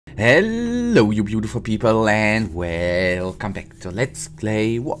Hello you beautiful people and welcome back to Let's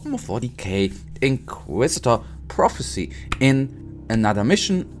Play Warhammer 40k Inquisitor Prophecy in another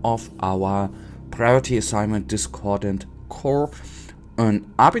mission of our priority assignment Discordant Core.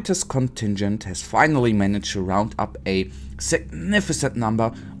 An Arbitr's contingent has finally managed to round up a significant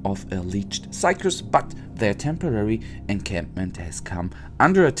number of elite psychers, but their temporary encampment has come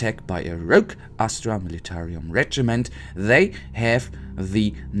under attack by a rogue Astra Militarium regiment. They have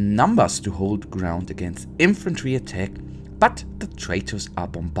the numbers to hold ground against infantry attack, but the traitors are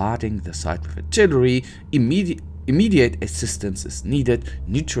bombarding the site with artillery. Immediate assistance is needed.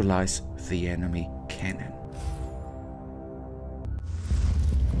 Neutralize the enemy cannon.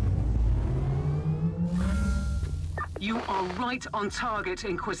 You are right on target,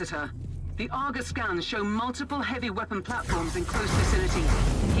 Inquisitor. The Argus scans show multiple heavy weapon platforms in close vicinity,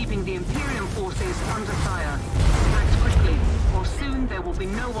 keeping the Imperium forces under fire. Act quickly, or soon there will be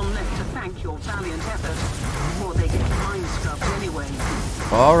no one left to thank your valiant efforts, before they get mind scrubbed anyway.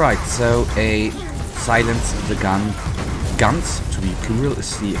 Alright, so a silence the guns, to be plural,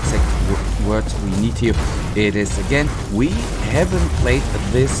 is the exact word we need here. It is, again, we haven't played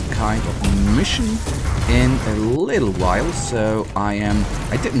this kind of mission in a little while, so I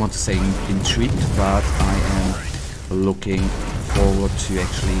didn't want to say intrigued, but I am looking forward to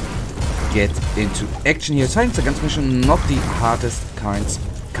actually get into action here. Silence the guns mission, not the hardest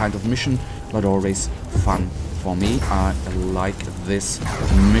kind of mission, but always fun for me. I like this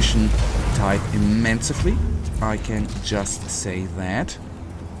mission type immensely. I can just say that.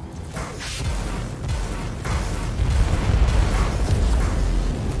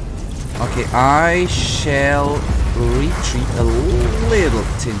 Okay, I shall retreat a little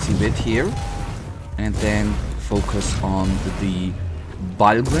teensy bit here and then focus on the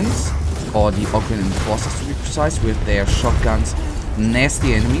Balgrins, or the Ogren Enforcers to be precise, with their shotguns.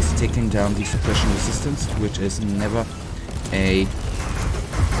 Nasty enemies, taking down the suppression resistance, which is never a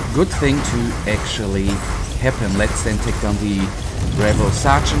good thing to actually happen. Let's then take down the Rebel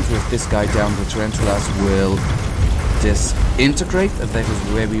Sergeant. With this guy down, the Neutralize will disintegrate. That is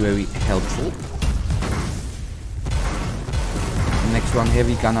very helpful. Next one,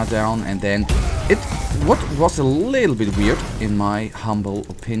 heavy gunner down, and then what was a little bit weird, in my humble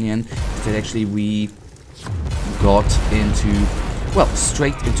opinion, is that actually we got into, well,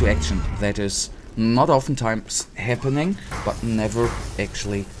 straight into action. That is not oftentimes happening, but never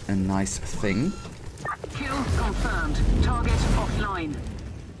actually a nice thing. Kill confirmed. Target offline.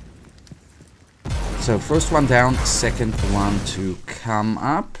 So first one down, second one to come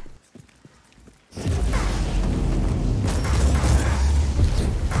up.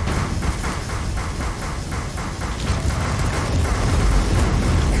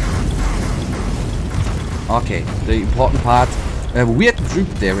 Okay, the important part, weird group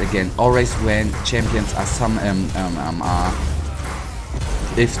there again. Always when champions are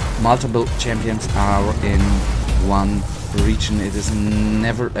if multiple champions are in one region, it is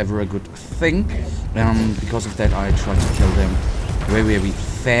never ever a good thing. Because of that, I try to kill them very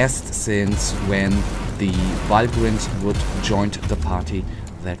fast, since when the Valgrims would join the party,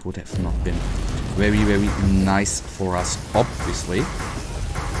 that would have not been very nice for us, obviously.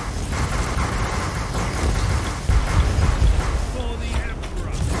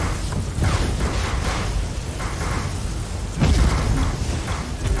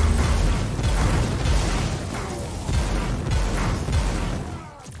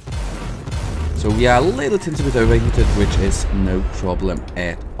 So we are a little bit overheated, which is no problem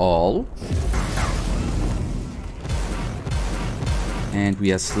at all. And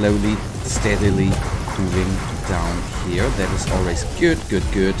we are slowly, steadily cooling down here. That is always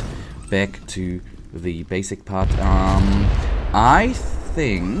good. Back to the basic part. I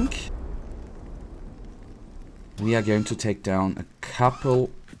think we are going to take down a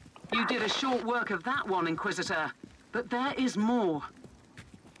couple. You did a short work of that one, Inquisitor, but there is more.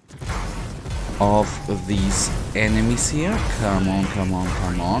 Of these enemies here. Come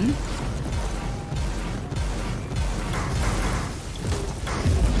on.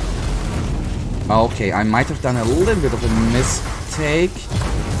 Okay, I might have done a little bit of a mistake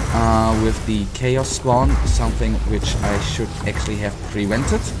with the Chaos Spawn, something which I should actually have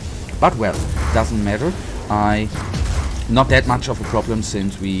prevented. But well, doesn't matter. Not that much of a problem,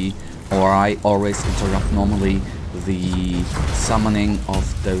 since I always interrupt normally the summoning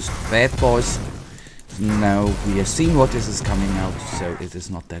of those bad boys. Now we have seen what this is coming out, so it is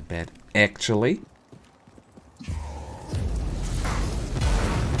not that bad actually.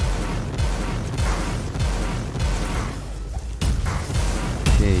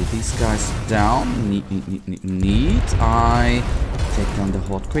 Okay, these guys down. I take down the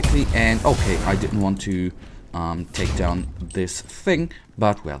horde quickly. And okay, I didn't want to take down this thing,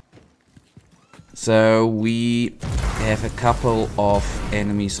 but well. So we have a couple of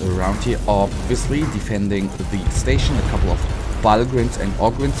enemies around here, obviously defending the station. A couple of Balgrins and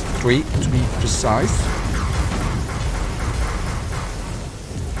Ogrins, 3 to be precise.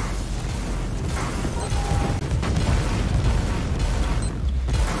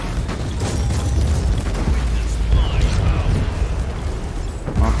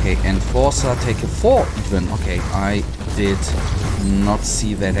 Okay, Enforcer take a 4 even. Okay, I did not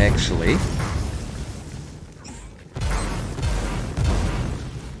see that actually.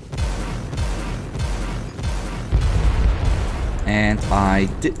 And I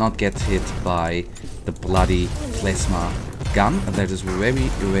did not get hit by the bloody plasma gun. That is very,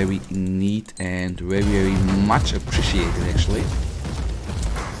 very neat and very, very much appreciated actually.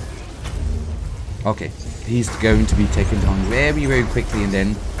 Okay, he's going to be taken down very, very quickly, and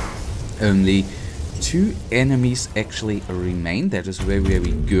then only 2 enemies actually remain. That is very,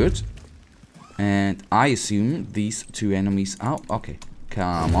 very good. And I assume these 2 enemies are... Okay,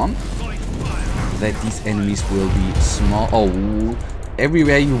 come on. That these enemies will be small. Oh,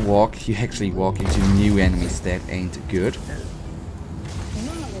 everywhere you walk, you actually walk into new enemies. That ain't good.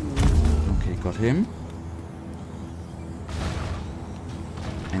 Okay, got him.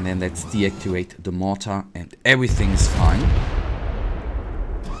 And then let's deactivate the mortar and everything is fine.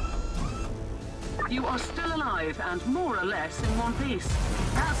 You are still alive and more or less in one piece.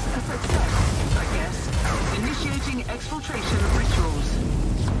 That's a success, I guess. Initiating exfiltration rituals.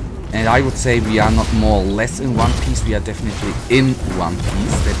 And I would say we are not more or less in one piece, we are definitely in one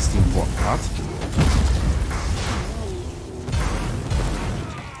piece. That's the important part.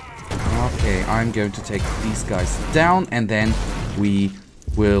 Okay, I'm going to take these guys down, and then we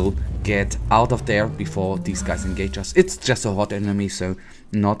will get out of there before these guys engage us. It's just a hot enemy, so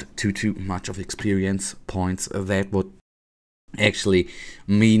not too much of experience points that would actually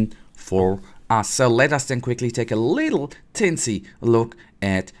mean for us. So let us then quickly take a little tinsy look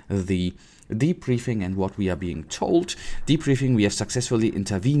at the debriefing and what we are being told. Debriefing: we have successfully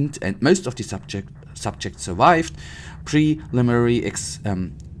intervened and most of the subjects survived. Preliminary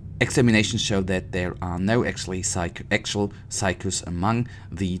examinations show that there are no actual psychos among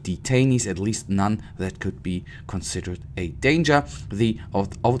the detainees, at least none that could be considered a danger. The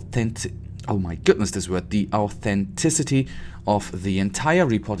oh my goodness, this word. The authenticity of the entire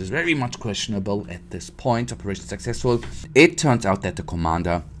report is very much questionable at this point. Operation successful. It turns out that the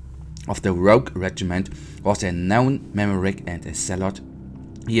commander of the rogue regiment was a known Memoric and a zealot.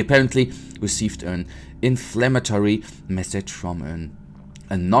 He apparently received an inflammatory message from an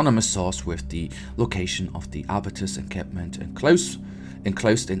anonymous source with the location of the Arbiter's encampment enclosed.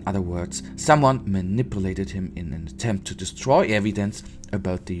 In other words, someone manipulated him in an attempt to destroy evidence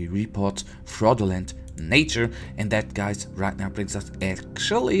about the report's fraudulent nature. And that, guys, right now brings us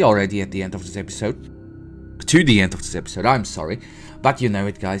actually already at the end of this episode. To the end of this episode, I'm sorry. But you know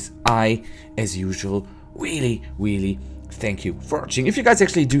it, guys, I, as usual, really thank you for watching. If you guys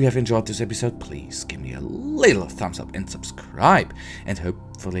actually do have enjoyed this episode, please give me a little thumbs up and subscribe. And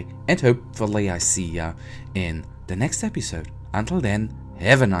hopefully I see ya in the next episode. Until then,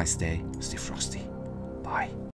 have a nice day. Stay frosty.